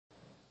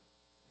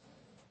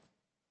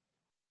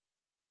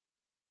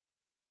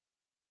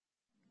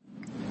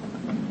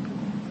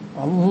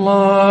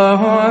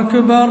الله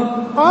أكبر.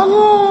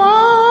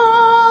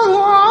 الله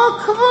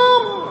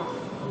أكبر.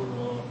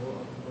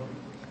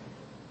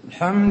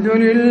 الحمد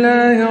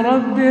لله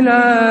رب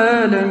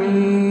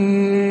العالمين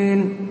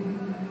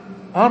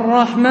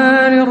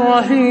الرحمن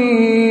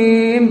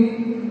الرحيم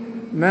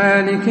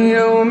مالك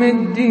يوم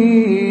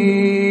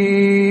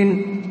الدين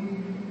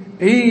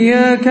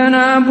إياك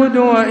نعبد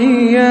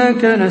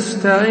وإياك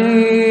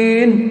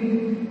نستعين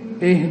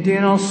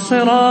اهدنا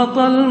الصراط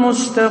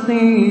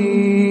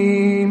المستقيم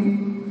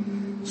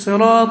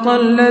صراط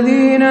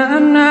الذين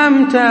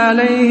أنعمت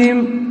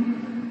عليهم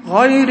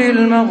غير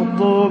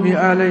المغضوب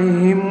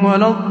عليهم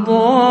ولا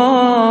الضالين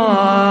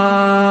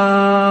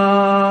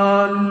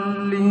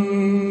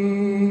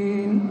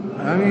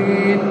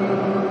آمين.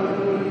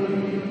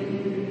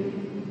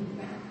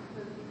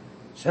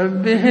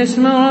 سبح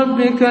اسم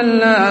ربك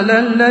الأعلى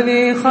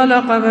الذي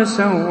خلق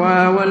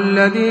فسوى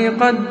والذي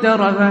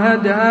قدر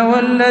فهدى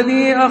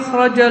والذي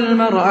أخرج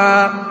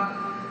المرعى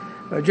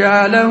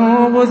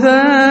فجعله غثاء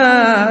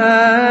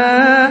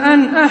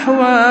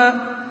أحوى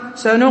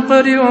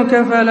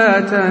سنقرئك فلا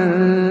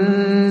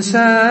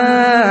تنسى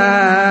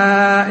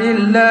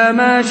إلا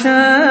ما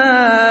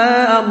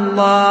شاء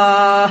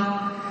الله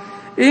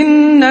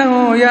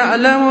إنه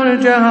يعلم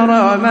الجهر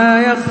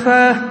وما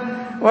يخفى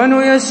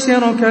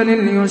ونيسرك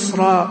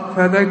لليسرى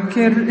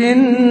فذكر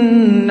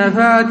إن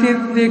نفعت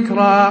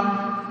الذكرى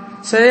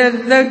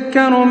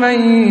سيذكر من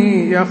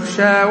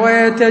يخشى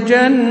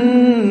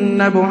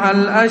ويتجنبها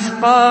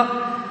الأشقى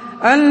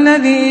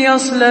الذي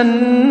يصلى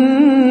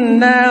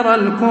النار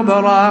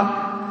الكبرى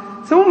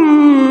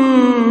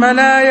ثم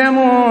لا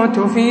يموت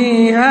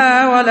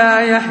فيها ولا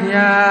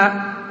يحيا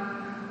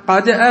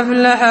قد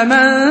أفلح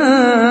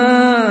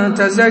من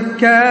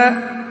تزكى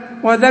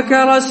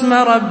وذكر اسم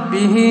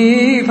ربه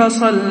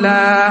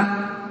فصلى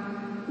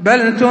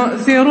بل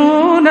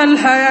تؤثرون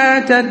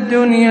الحياة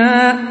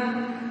الدنيا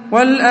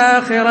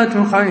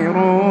والآخرة خير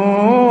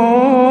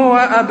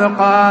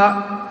وأبقى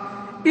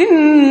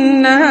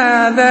إن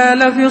هذا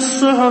لفي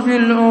الصحف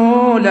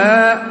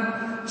الأولى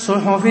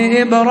صحف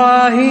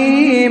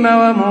إبراهيم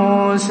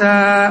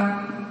وموسى.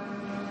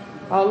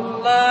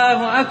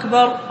 الله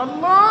أكبر.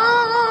 الله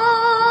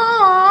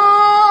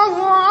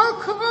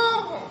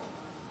أكبر.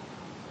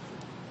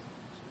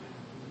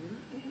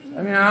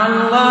 سمع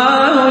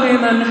الله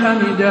لمن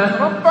حمده.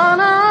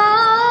 ربنا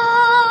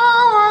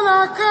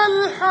ولك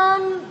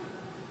الحمد.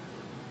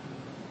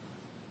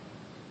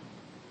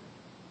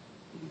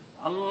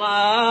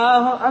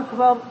 الله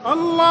أكبر.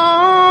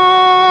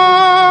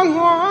 الله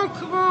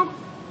أكبر.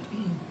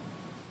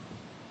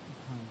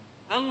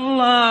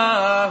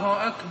 الله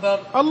أكبر.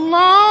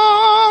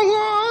 الله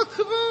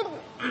أكبر.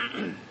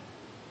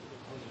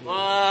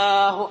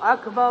 الله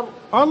أكبر.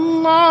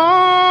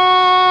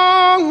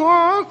 الله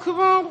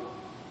أكبر.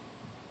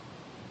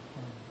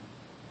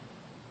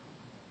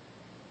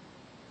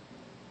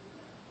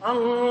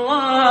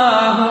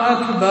 الله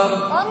أكبر.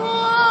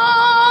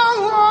 الله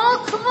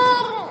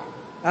أكبر.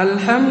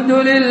 الحمد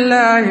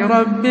لله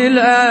رب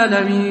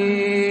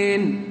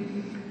العالمين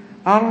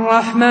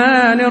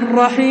الرحمن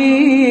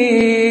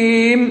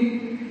الرحيم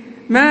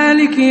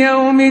مالك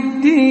يوم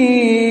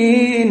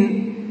الدين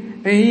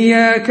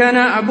إياك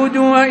نعبد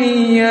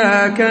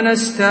وإياك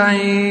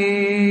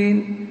نستعين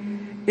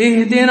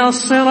اهدنا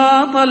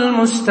الصراط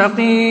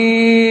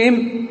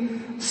المستقيم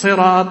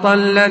صراط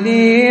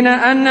الذين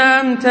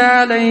أنعمت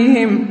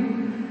عليهم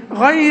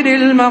غير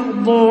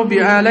المغضوب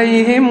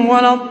عليهم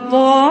ولا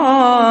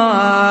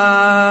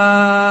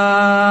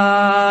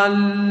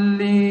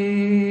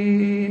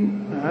الضالين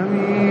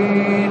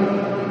آمين.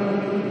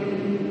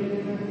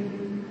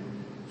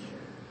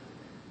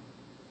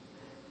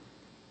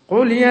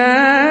 قل يا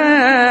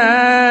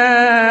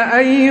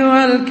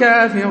أيها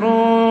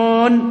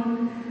الكافرون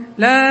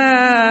لا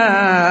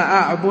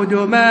أعبد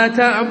ما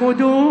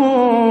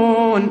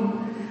تعبدون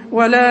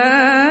ولا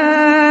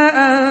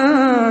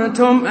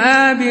أنتم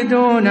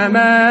عابدون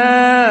ما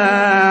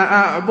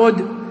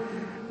أعبد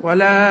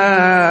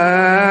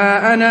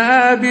ولا أنا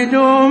عابد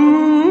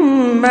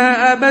ما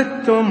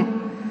عبدتم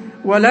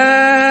ولا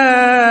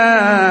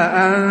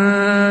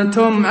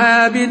أنتم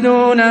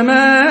عابدون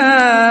ما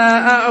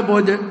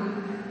أعبد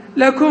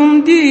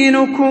لكم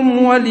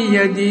دينكم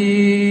ولي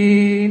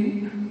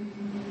دين.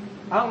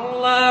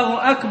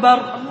 الله أكبر.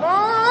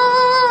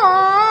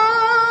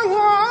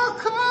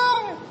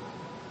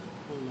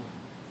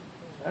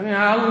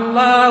 سمع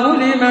الله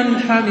لمن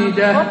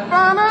حمده.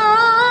 ربنا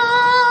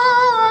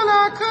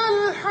ولك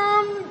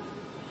الحمد.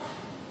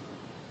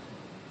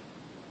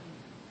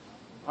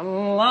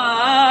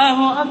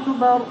 الله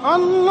أكبر.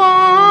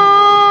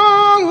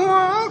 الله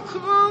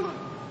أكبر.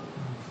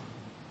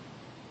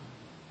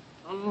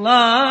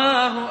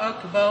 الله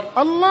أكبر.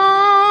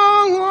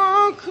 الله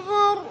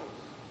أكبر.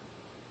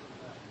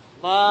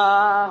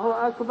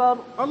 الله أكبر.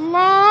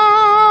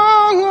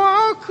 الله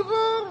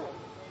أكبر.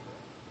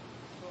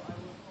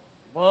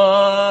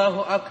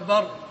 الله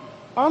أكبر.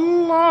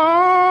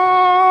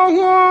 الله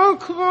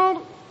أكبر.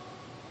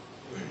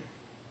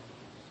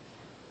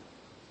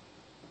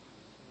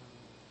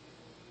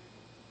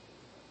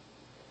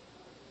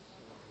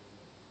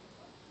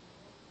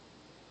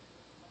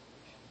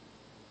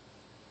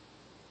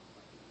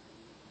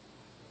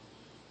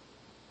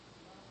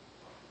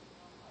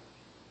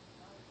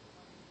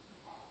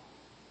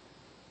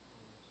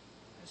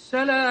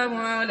 السلام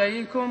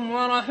عليكم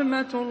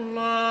ورحمة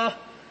الله.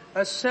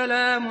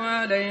 السلام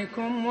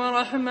عليكم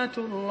ورحمة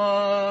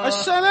الله.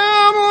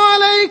 السلام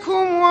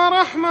عليكم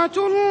ورحمة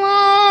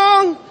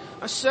الله.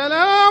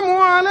 السلام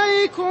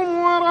عليكم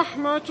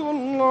ورحمة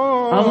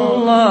الله.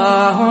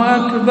 الله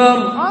أكبر.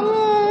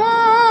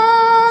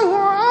 الله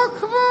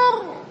أكبر.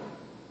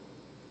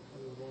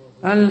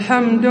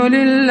 الحمد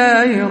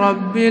لله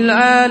رب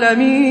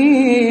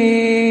العالمين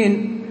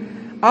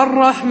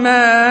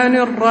الرحمن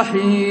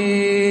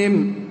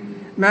الرحيم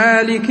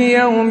مالك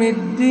يوم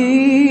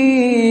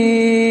الدين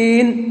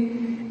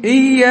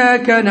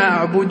إياك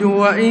نعبد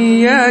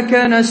وإياك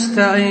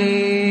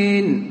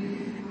نستعين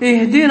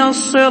اهدنا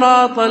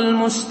الصراط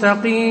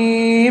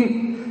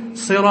المستقيم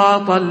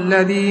صراط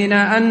الذين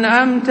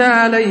أنعمت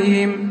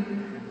عليهم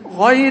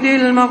غير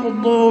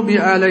المغضوب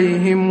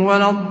عليهم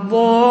ولا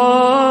الضالين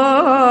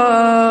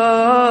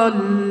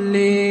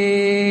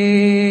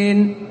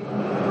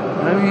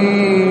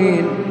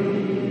آمين.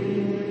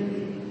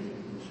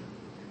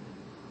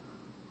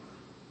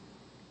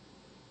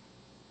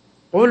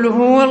 قل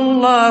هو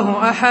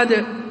الله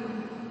أحد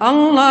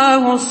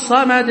الله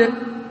الصمد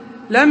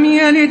لم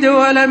يلد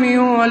ولم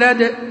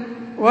يولد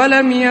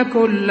ولم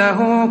يكن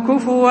له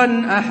كفوا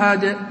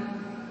أحد.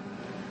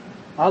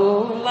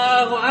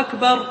 الله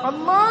أكبر.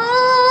 الله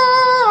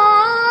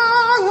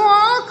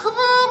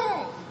أكبر.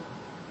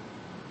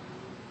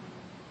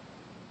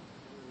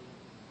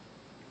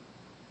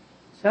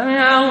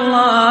 سمع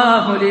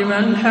الله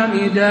لمن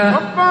حمده.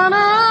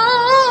 ربنا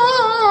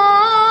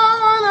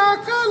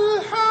ولك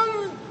الحمد.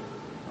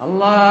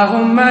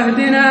 اللهم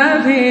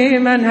اهدنا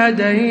فيمن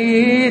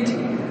هديت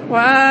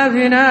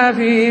وآفنا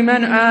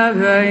فيمن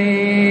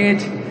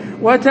آفيت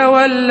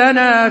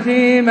وتولنا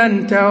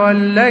فيمن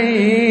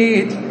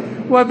توليت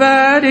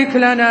وبارك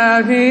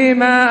لنا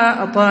فيما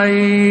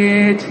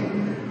أعطيت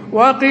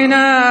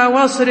وقنا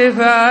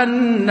واصرف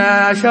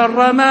عنا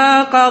شر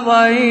ما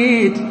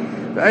قضيت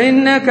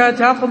فإنك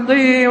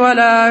تقضي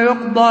ولا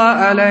يقضى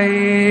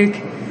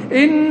عليك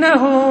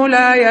إنه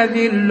لا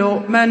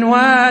يذل من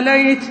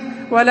واليت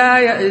ولا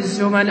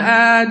يعز من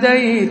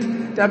آديت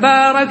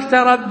تباركت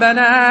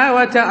ربنا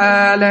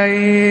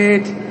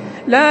وتعاليت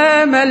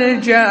لا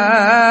ملجأ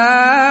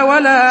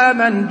ولا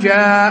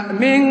منجا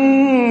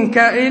منك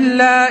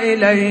إلا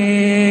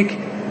إليك.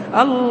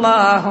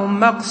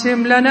 اللهم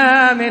اقسم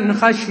لنا من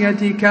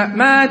خشيتك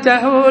ما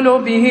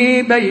تحول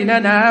به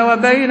بيننا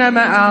وبين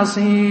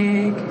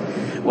معاصيك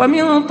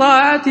ومن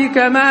طاعتك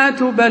ما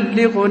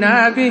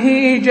تبلغنا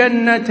به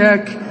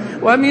جنتك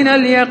ومن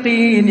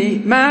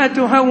اليقين ما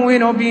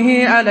تهون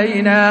به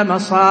علينا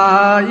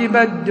مصائب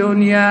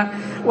الدنيا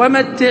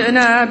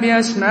ومتعنا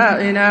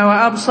بأسماعنا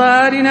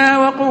وأبصارنا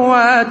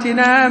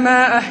وقواتنا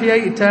ما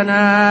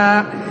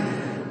أحييتنا.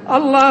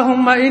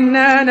 اللهم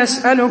إنا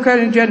نسألك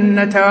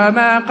الجنة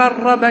وما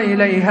قرب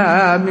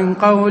إليها من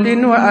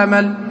قول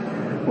وعمل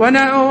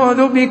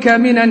ونعوذ بك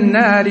من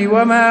النار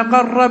وما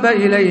قرب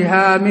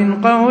إليها من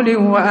قول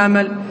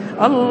وعمل.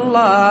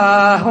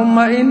 اللهم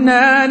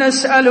إنا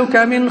نسألك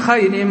من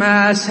خير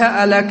ما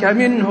سألك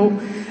منه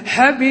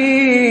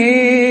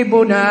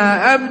حبيبنا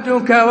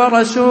عبدك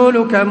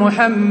ورسولك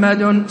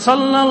محمد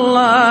صلى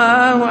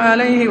الله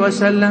عليه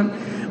وسلم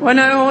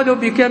ونعوذ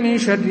بك من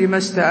شر ما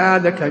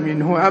استعاذك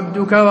منه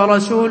عبدك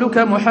ورسولك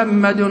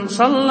محمد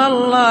صلى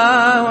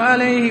الله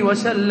عليه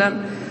وسلم.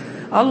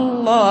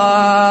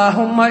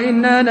 اللهم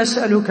إنا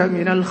نسألك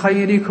من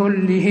الخير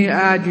كله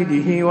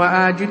آجله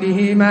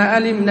وآجله ما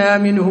علمنا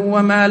منه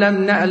وما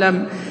لم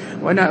نعلم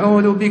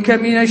ونعوذ بك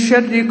من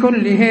الشر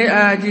كله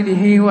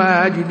آجله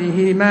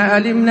وآجله ما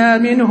علمنا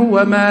منه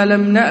وما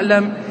لم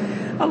نعلم.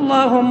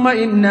 اللهم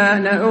إنا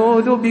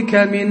نعوذ بك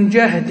من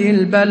جهد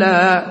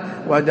البلاء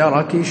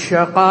ودرك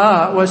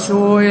الشقاء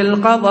وسوء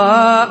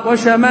القضاء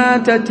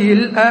وشماتة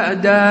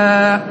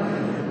الأعداء.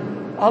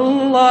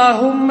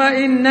 اللهم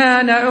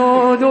إنا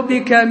نعوذ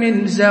بك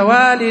من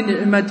زوال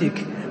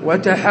نعمتك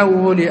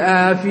وتحول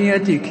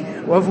آفيتك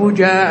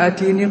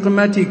وفجاءة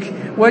نقمتك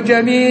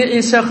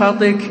وجميع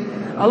سخطك.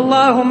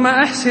 اللهم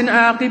أحسن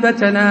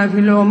عاقبتنا في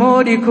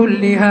الأمور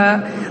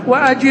كلها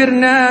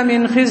وأجرنا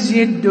من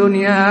خزي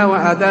الدنيا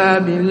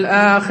وعذاب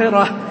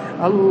الآخرة.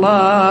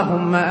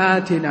 اللهم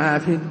آتنا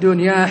في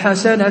الدنيا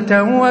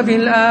حسنة وفي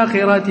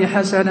الآخرة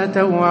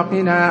حسنة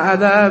وقنا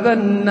عذاب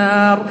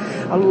النار.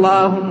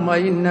 اللهم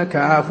إنك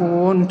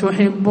عفو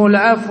تحب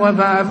العفو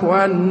فاعف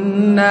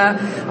عنا.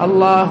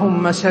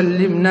 اللهم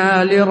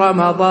سلمنا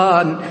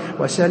لرمضان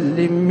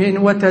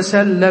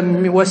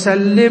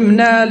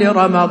وسلمنا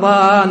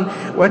لرمضان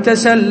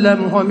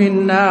وتسلمه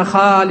منا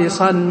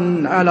خالصا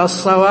على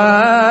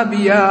الصواب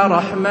يا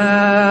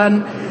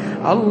رحمن.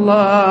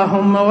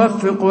 اللهم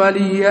وفق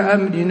ولي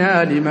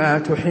أمرنا لما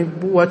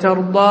تحب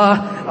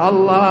وترضاه.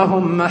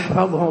 اللهم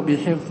احفظه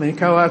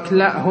بحفظك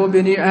واكلأه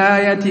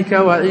برعايتك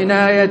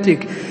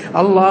وعنايتك.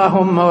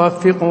 اللهم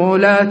وفق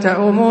ولاة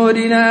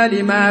أمورنا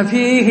لما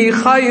فيه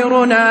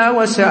خيرنا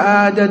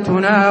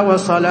وسعادتنا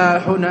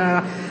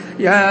وصلاحنا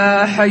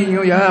يا حي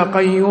يا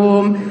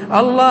قيوم.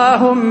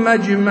 اللهم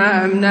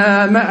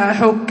اجمعنا مع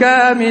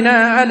حكامنا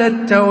على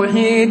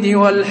التوحيد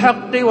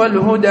والحق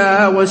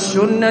والهدى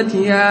والسنة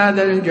يا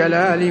ذا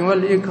الجلال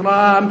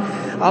والإكرام.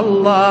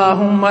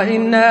 اللهم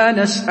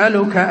إنا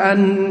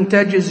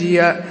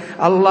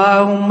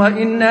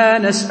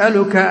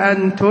نسألك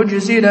أن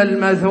تجزل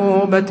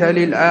المثوبة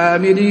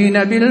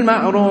للآمرين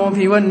بالمعروف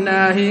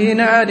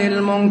والناهين عن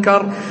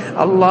المنكر.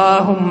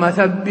 اللهم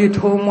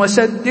ثبتهم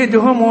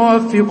وسددهم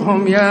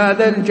ووفقهم يا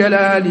ذا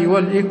الجلال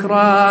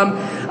والإكرام.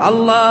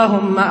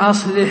 اللهم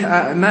أصلح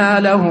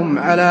أعمالهم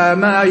على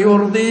ما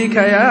يرضيك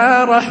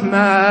يا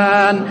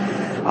رحمن.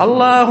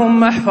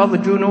 اللهم احفظ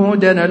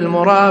جنودنا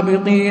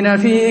المرابطين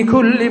في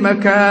كل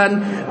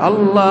مكان.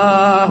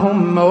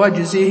 اللهم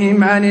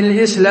واجزهم عن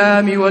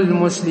الإسلام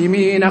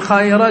والمسلمين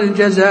خير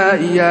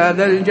الجزاء يا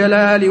ذا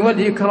الجلال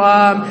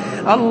والإكرام.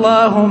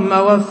 اللهم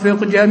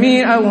وفق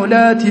جميع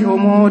ولاة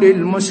أمور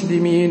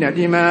المسلمين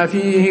لما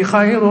فيه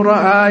خير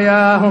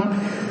رعاياهم.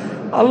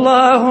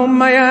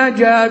 اللهم يا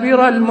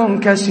جابر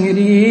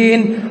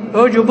المنكسرين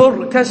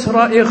اجبر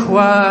كسر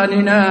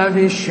إخواننا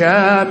في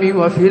الشام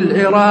وفي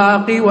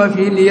العراق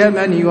وفي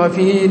اليمن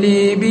وفي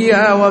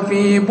ليبيا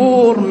وفي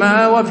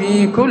بورما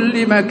وفي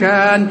كل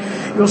مكان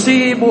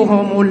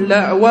يصيبهم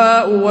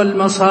اللأواء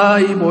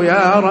والمصائب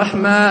يا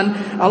رحمن.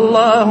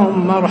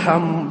 اللهم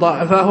ارحم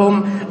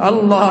ضعفهم.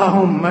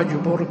 اللهم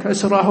اجبر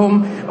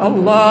كسرهم.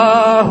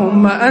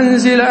 اللهم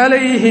أنزل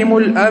عليهم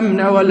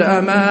الأمن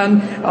والأمان.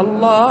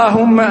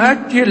 اللهم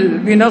أجل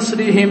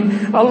بنصرهم.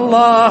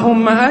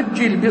 اللهم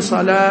أجل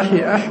بصلاح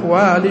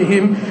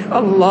أحوالهم.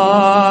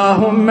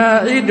 اللهم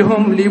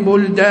أعدهم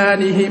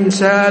لبلدانهم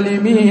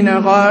سالمين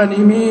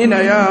غانمين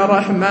يا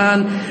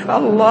رحمن.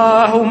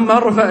 اللهم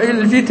ارفع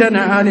الفتن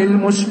عن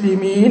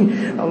المسلمين.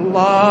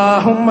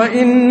 اللهم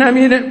إن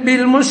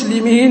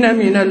بالمسلمين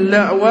من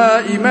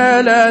اللأواء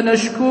ما لا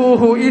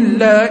نشكوه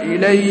إلا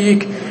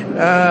إليك.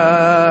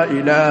 لا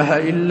إله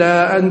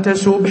إلا أنت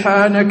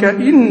سبحانك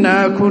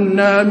إنا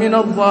كنا من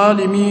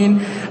الظالمين.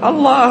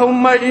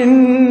 اللهم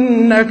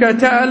إنك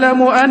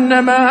تعلم أن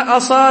ما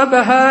أصاب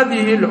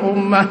هذه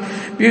الأمة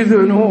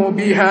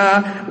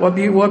بذنوبها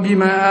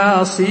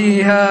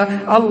وبمعاصيها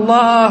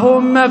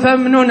اللهم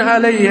فامنن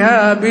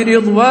عليها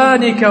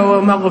برضوانك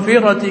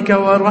ومغفرتك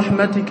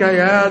ورحمتك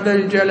يا ذا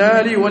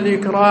الجلال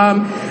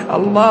والإكرام.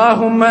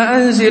 اللهم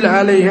أنزل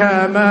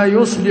عليها ما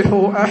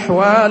يصلح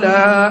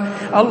أحوالها.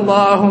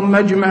 اللهم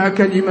اجمع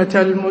كلمة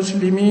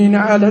المسلمين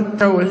على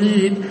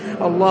التوحيد.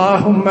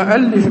 اللهم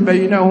ألف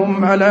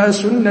بينهم على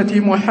سنة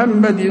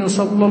محمد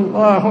صلى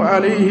الله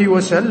عليه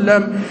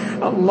وسلم.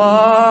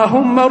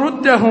 اللهم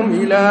ردهم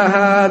إلى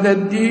هذا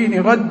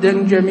الدين ردا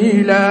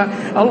جميلا.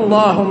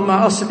 اللهم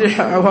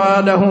أصلح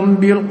أحوالهم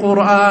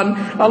بالقرآن.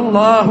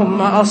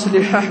 اللهم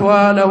أصلح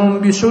أحوالهم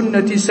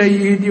بسنة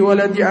سيد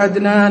ولد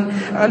عدنان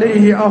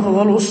عليه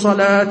أفضل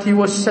الصلاة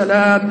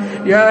والسلام.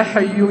 يا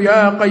حي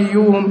يا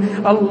قيوم.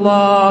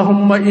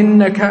 اللهم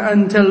إنك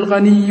أنت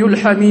الغني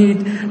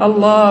الحميد.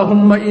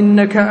 اللهم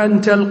إنك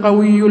أنت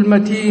القوي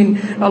المتين.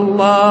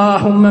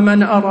 اللهم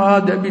من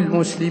أراد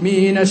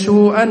بالمسلمين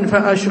سوءا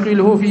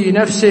فأشغله في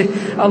نفسه.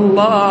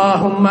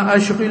 اللهم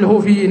أشغله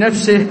في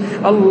نفسه.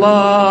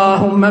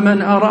 اللهم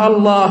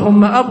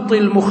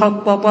أبطل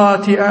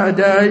مخططات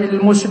أعداء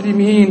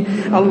المسلمين.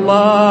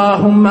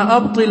 اللهم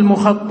أبطل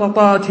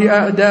مخططات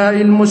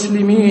أعداء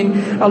المسلمين.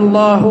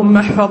 اللهم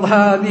احفظ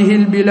هذه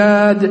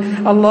البلاد.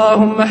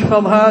 اللهم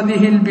احفظ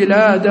هذه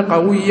البلاد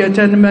قوية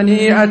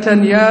منيعة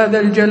يا ذا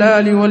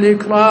الجلال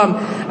والإكرام.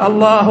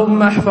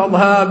 اللهم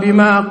احفظها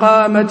بما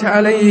قامت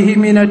عليه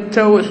من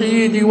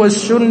التوحيد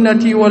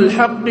والسنة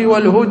والحق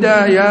والهدى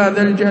يا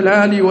ذا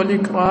الجلال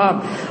والإكرام.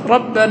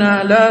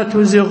 ربنا لا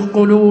تزغ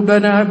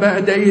قلوبنا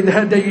بعد إذ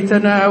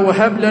هديتنا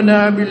وهب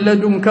لنا من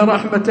لدنك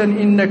رحمة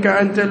إنك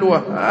أنت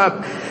الوهاب.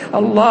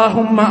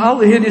 اللهم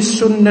أظهر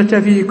السنة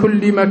في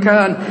كل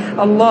مكان.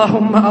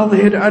 اللهم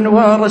أظهر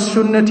أنوار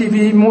السنة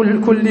في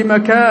كل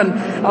مكان.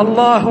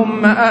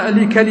 اللهم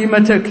أعل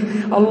كلمتك.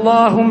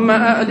 اللهم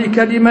أعل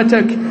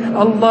كلمتك.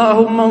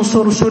 اللهم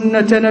انصر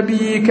سنة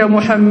نبيك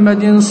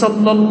محمد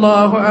صلى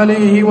الله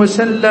عليه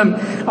وسلم.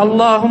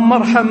 اللهم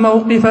ارحم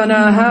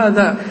موقفنا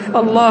هذا.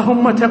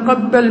 اللهم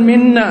تقبل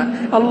منا.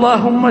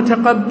 اللهم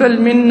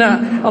تقبل منا.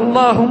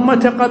 اللهم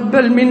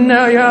تقبل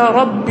منا يا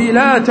رب.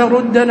 لا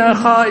تردنا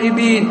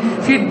خائبين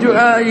في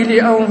الدعاء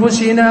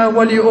لأنفسنا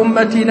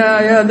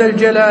ولأمتنا يا ذا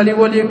الجلال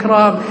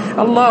والإكرام.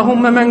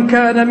 اللهم من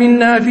كان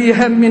منا في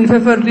هم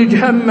ففرج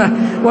همه،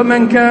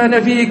 ومن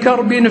كان في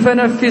كرب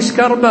فنفس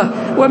كربه،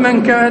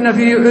 ومن كان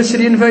في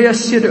عسر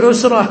فيسر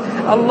عسره.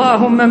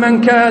 اللهم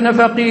من كان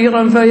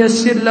فقيرا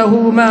فيسر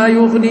له ما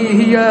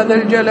يغنيه يا ذا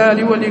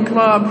الجلال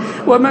والإكرام،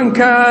 ومن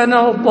كان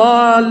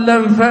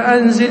ضالا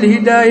فأنزل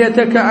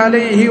هدايتك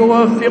عليه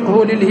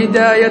ووفقه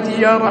للهداية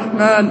يا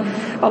رحمن.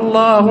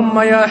 اللهم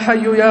يا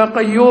حي يا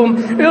قيوم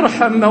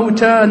ارحم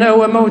موتانا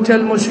وموتى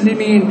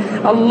المسلمين.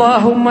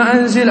 اللهم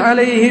أنزل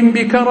عليهم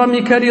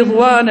بكرمك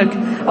رضوانك.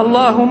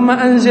 اللهم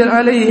أنزل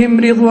عليهم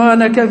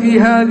رضوانك في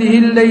هذه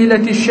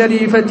الليلة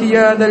الشريفة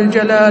يا ذا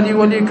الجلال الجلال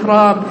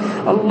والإكرام.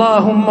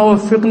 اللهم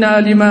وفقنا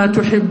لما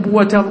تحب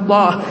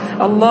وترضاه.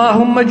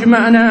 اللهم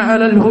اجمعنا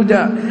على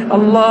الهدى.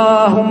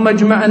 اللهم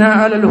اجمعنا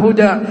على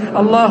الهدى.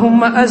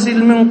 اللهم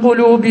أزل من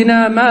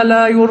قلوبنا ما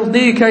لا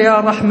يرضيك يا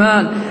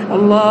رحمن.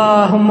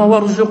 اللهم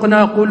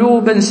وارزقنا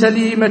قلوبا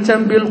سليمة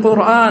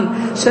بالقرآن،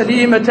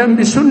 سليمة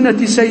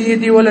بسنة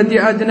سيد ولد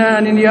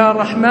عدنان يا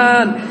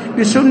رحمن،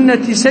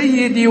 بسنة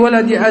سيد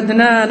ولد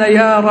عدنان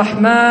يا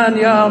رحمن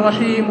يا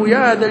رحيم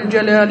يا ذا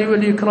الجلال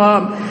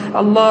والإكرام.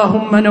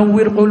 اللهم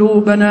نور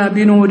قلوبنا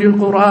بنور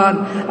القرآن.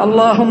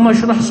 اللهم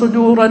اشرح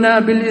صدورنا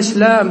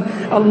بالإسلام.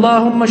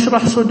 اللهم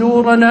اشرح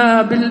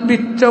صدورنا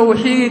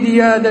بالتوحيد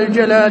يا ذا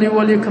الجلال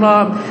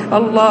والإكرام.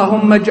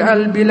 اللهم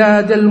اجعل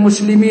بلاد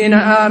المسلمين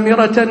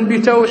آمرة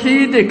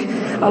بتوحيدك.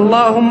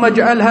 اللهم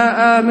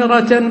اجعلها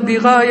آمرة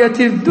بغاية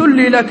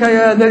الذل لك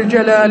يا ذا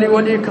الجلال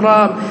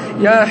والإكرام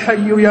يا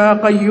حي يا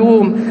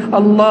قيوم.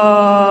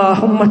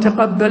 اللهم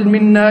تقبل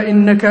منا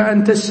إنك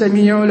أنت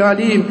السميع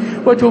العليم،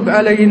 وتب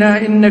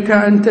علينا إنك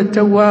أنت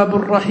التواب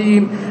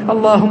الرحيم.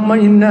 اللهم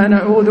إنا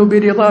نعوذ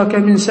برضاك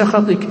من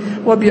سخطك،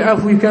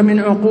 وبعفوك من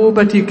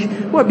عقوبتك،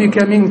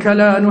 وبك منك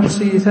لا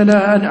نحصي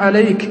ثناء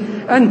عليك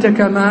أنت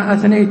كما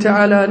أثنيت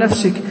على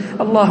نفسك.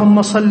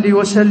 اللهم صل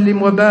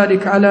وسلم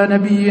وبارك على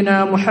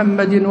نبينا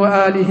محمد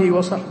وآله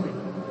وصحبه.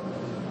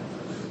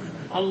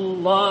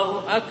 الله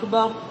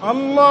أكبر.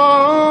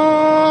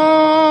 الله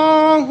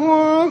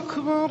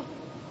أكبر.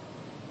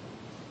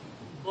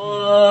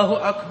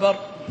 الله أكبر.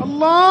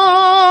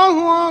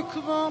 الله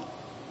أكبر.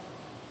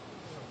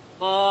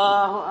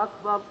 الله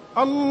أكبر.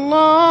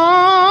 الله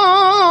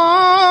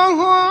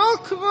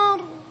أكبر.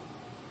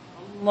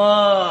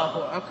 الله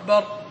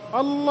أكبر.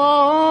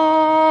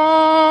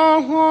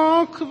 الله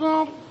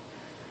أكبر.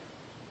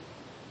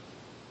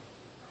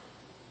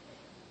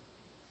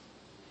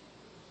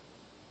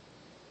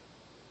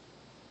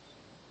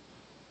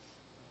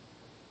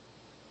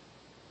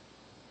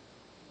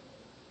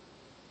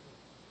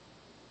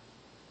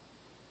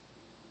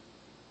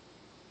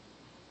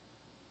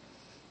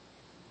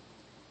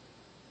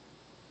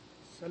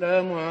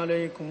 السلام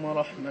عليكم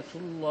ورحمة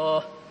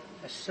الله.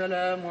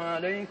 السلام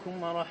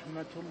عليكم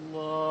ورحمة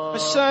الله.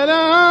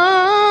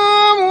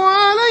 السلام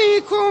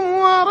عليكم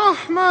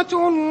ورحمة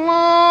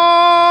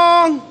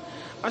الله.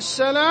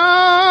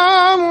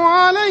 السلام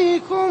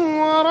عليكم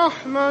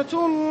ورحمة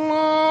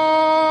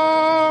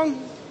الله.